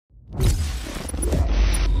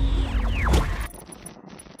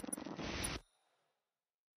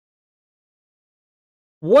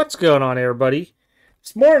What's going on, everybody?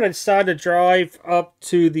 This morning I decided to drive up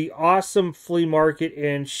to the awesome flea market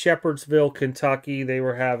in Sheperdsville, Kentucky. They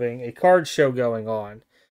were having a card show going on.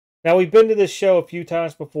 Now, we've been to this show a few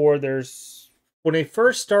times before. When they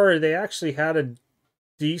first started, they actually had a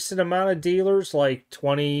decent amount of dealers, like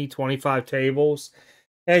 20, 25 tables.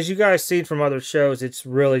 As you guys seen from other shows, it's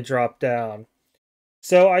really dropped down.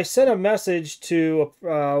 So I sent a message to,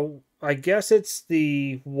 I guess it's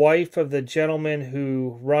the wife of the gentleman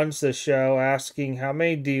who runs the show, asking how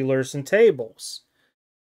many dealers and tables.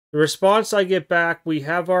 The response I get back, we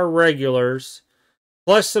have our regulars,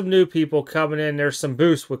 plus some new people coming in. There's some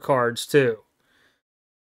booths with cards too.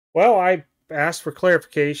 Well, I asked for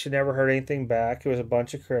clarification, never heard anything back. It was a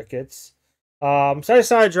bunch of crickets. So I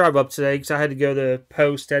decided to drive up today because I had to go to the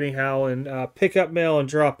post anyhow and pick up mail and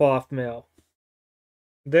drop off mail.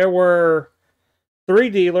 There were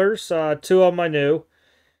three dealers, two of them I knew,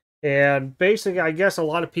 and basically, I guess a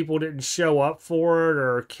lot of people didn't show up for it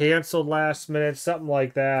or canceled last minute, something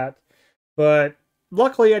like that. But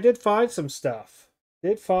luckily, I did find some stuff.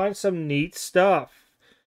 Did find some neat stuff.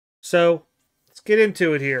 So let's get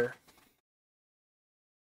into it here.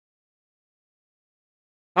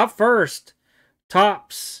 Up first,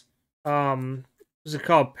 Tops. What's it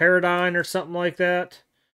called? Paradigm or something like that.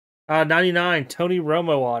 99 Tony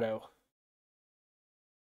Romo auto.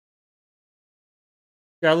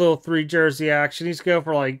 Got a little 3 jersey action. He's going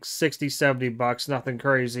for like 60, 70 bucks. Nothing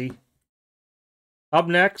crazy. Up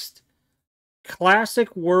next,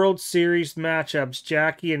 Classic World Series matchups.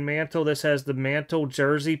 Jackie and Mantle. This has the Mantle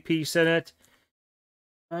jersey piece in it.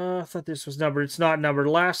 I thought this was numbered. It's not numbered.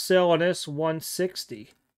 Last sale on this,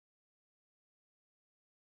 160.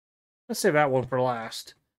 Let's save that one for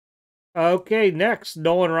last. Okay, next,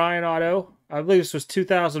 Nolan Ryan auto. I believe this was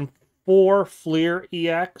 2004 Flea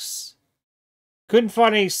EX. Couldn't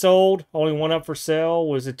find any sold. Only one up for sale.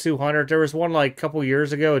 Was it 200? There was one like a couple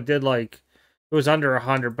years ago. It was under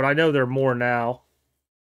 100, but I know there are more now.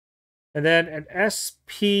 And then an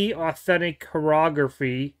SP Authentic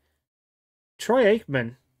Chirography. Troy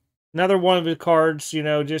Aikman. Another one of the cards,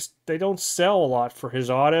 just they don't sell a lot for his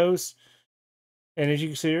autos. And as you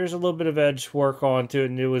can see, there's a little bit of edge work onto it,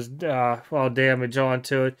 and it was, damage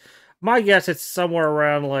onto it. My guess it's somewhere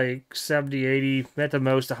around like 70, 80, at the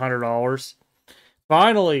most $100.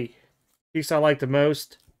 Finally, piece I like the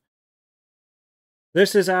most.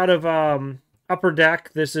 This is out of Upper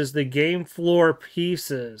Deck. This is the Game Floor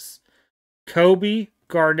Pieces. Kobe,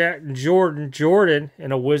 Garnett, and Jordan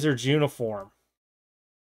in a Wizards uniform.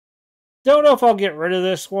 Don't know if I'll get rid of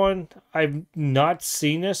this one. I've not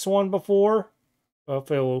seen this one before. If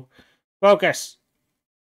it will focus.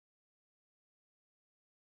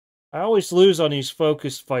 I always lose on these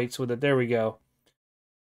focus fights with it. There we go.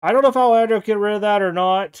 I don't know if I'll ever get rid of that or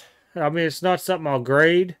not. I mean, it's not something I'll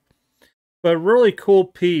grade. But really cool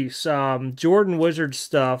piece. Jordan Wizard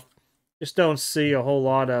stuff. Just don't see a whole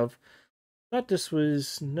lot of. I thought this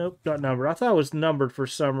was... Nope, not numbered. I thought it was numbered for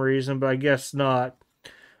some reason, but I guess not.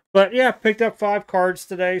 But yeah, picked up 5 cards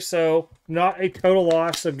today, so not a total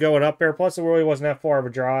loss of going up there. Plus, it really wasn't that far of a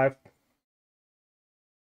drive.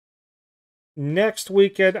 Next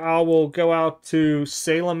weekend, I will go out to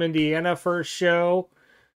Salem, Indiana for a show.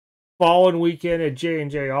 Following weekend at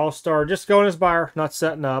J&J All-Star. Just going as buyer, not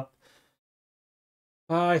setting up.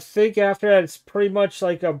 I think after that, it's pretty much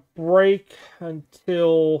like a break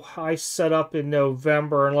until I set up in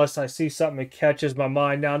November, unless I see something that catches my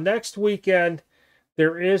mind. Now, next weekend,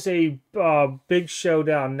 there is a big show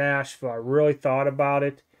down in Nashville. I really thought about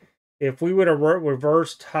it. If we would have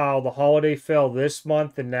reversed how the holiday fell this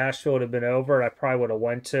month, then Nashville would have been over, and I probably would have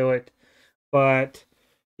went to it. But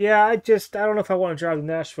yeah, I don't know if I want to drive to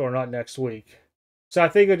Nashville or not next week. So I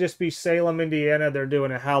think it'll just be Salem, Indiana. They're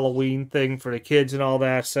doing a Halloween thing for the kids and all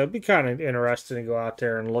that. So it'd be kind of interesting to go out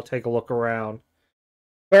there and take a look around.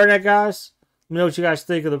 Better than that, guys. Let me know what you guys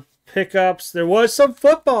think of the pickups. There was some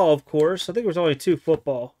football, of course. I think there was only 2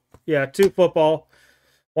 football. Yeah, 2 football,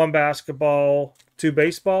 1 basketball, 2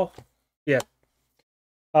 baseball. Yeah.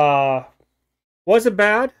 Wasn't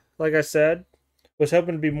bad, like I said. Was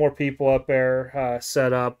hoping to be more people up there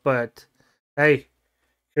set up, but hey,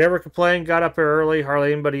 could never complain. Got up there early,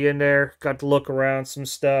 hardly anybody in there. Got to look around some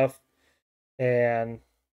stuff, and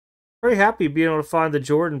very happy being able to find the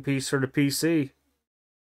Jordan piece for the PC.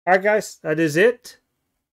 All right, guys, that is it.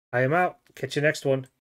 I am out. Catch you next one.